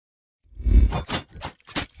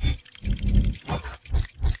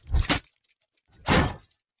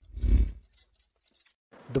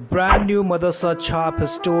brand new Madrasa Chhap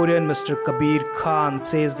historian Mr. Kabir Khan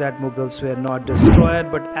says that Mughals were not destroyer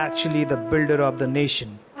but actually the builder of the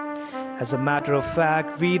nation. As a matter of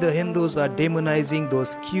fact, we the Hindus are demonizing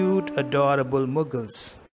those cute, adorable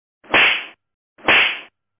Mughals.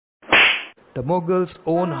 The Mughals'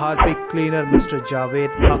 own Harpic cleaner Mr.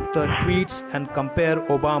 Javed Akhtar tweets and compare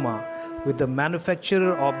Obama with the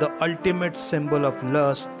manufacturer of the ultimate symbol of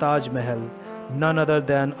lust, Taj Mahal, none other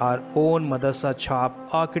than our own Madrasa Chhap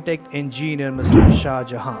architect engineer Mr. Shah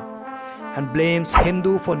Jahan, and blames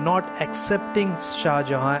Hindu for not accepting Shah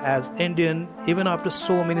Jahan as Indian even after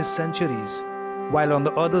so many centuries. While on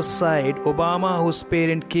the other side, Obama, whose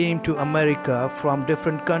parent came to America from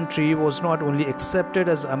different country, was not only accepted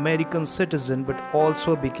as American citizen but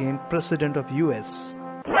also became president of US.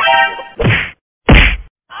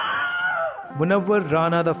 Munnawar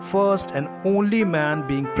Rana, the first and only man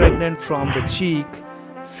being pregnant from the cheek,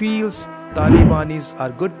 feels Talibanis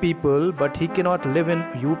are good people but he cannot live in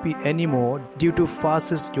UP anymore due to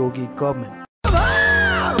fascist Yogi government.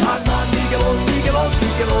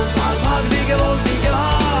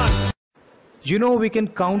 You know, we can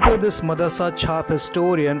counter this Madrasa Chhap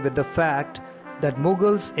historian with the fact that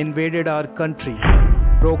Mughals invaded our country,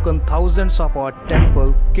 broken thousands of our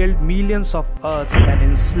temple, killed millions of us and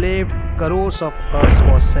enslaved crores of us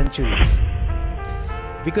for centuries.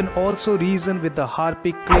 We can also reason with the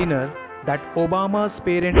Harpic cleaner that Obama's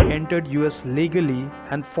parent entered US legally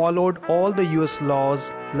and followed all the US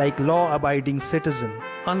laws like law-abiding citizen,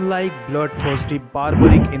 unlike bloodthirsty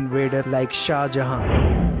barbaric invader like Shah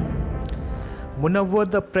Jahan. Munnawar,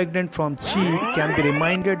 the pregnant from cheek, can be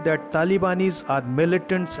reminded that Talibanis are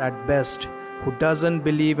militants at best who doesn't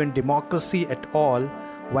believe in democracy at all,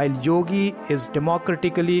 while Yogi is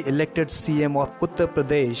democratically elected CM of Uttar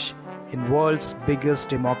Pradesh in world's biggest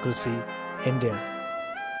democracy, India.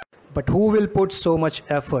 But who will put so much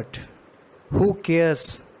effort? Who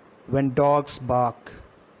cares when dogs bark?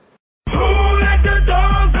 Who let the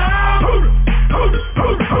dogs out?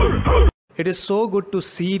 It is so good to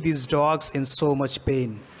see these dogs in so much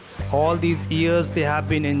pain. All these years they have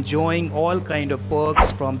been enjoying all kind of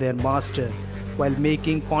perks from their master while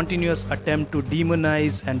making continuous attempt to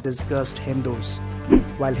demonize and disgust Hindus.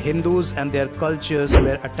 While Hindus and their cultures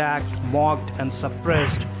were attacked, mocked and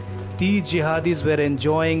suppressed, these jihadis were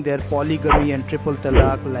enjoying their polygamy and triple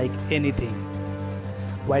talaq like anything.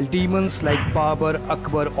 While demons like Babur,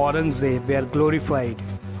 Akbar, Aurangzeb were glorified,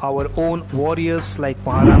 our own warriors like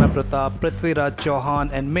Maharana Pratap, Prithviraj Chauhan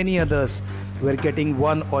and many others were getting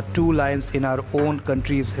 1 or 2 lines in our own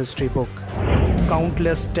country's history book.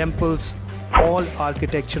 Countless temples, all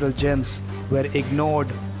architectural gems were ignored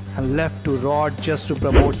and left to rot just to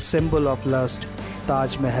promote symbol of lust,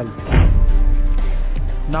 Taj Mahal.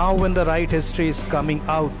 Now when the right history is coming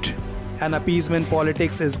out and appeasement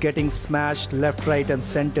politics is getting smashed left, right and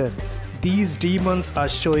center, these demons are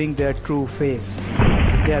showing their true face.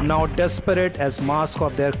 They are now desperate as masks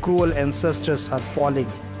of their cruel ancestors are falling.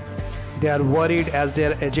 They are worried as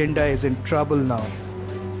their agenda is in trouble now.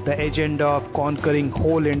 The agenda of conquering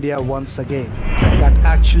whole India once again, that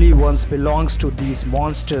actually once belongs to these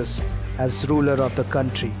monsters as ruler of the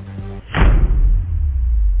country.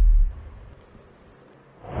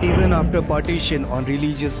 Even after partition on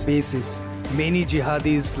religious basis, many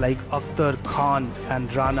jihadis like Akhtar, Khan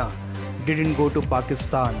and Rana didn't go to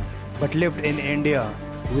Pakistan but lived in India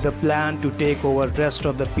with a plan to take over rest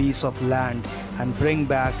of the piece of land and bring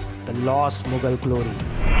back the lost Mughal glory.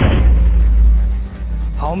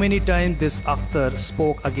 How many times this Akhtar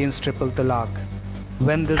spoke against triple talaq?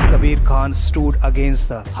 When this Kabir Khan stood against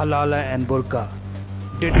the halala and burqa?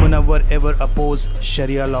 Did Munnawar ever oppose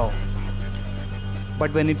Sharia law?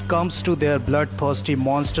 But when it comes to their bloodthirsty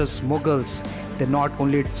monsters Mughals, they not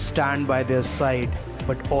only stand by their side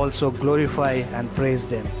but also glorify and praise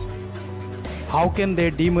them. How can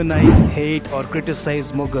they demonize, hate or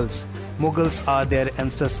criticize Mughals? Mughals are their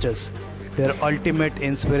ancestors, their ultimate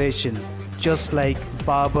inspiration, just like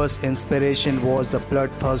Babur's inspiration was the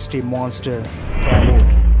bloodthirsty monster Kabir.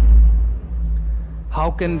 How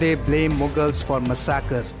can they blame Mughals for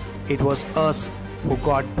massacre? It was us who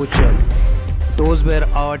got butchered. Those were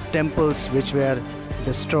our temples which were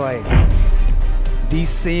destroyed. These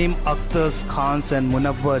same Akhtars, Khans and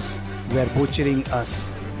Munnawars were butchering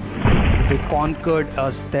us. They conquered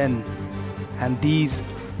us then, and these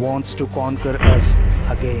wants to conquer us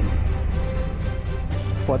again.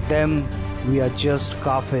 For them, we are just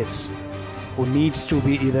kafirs who needs to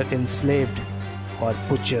be either enslaved or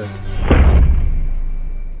butchered.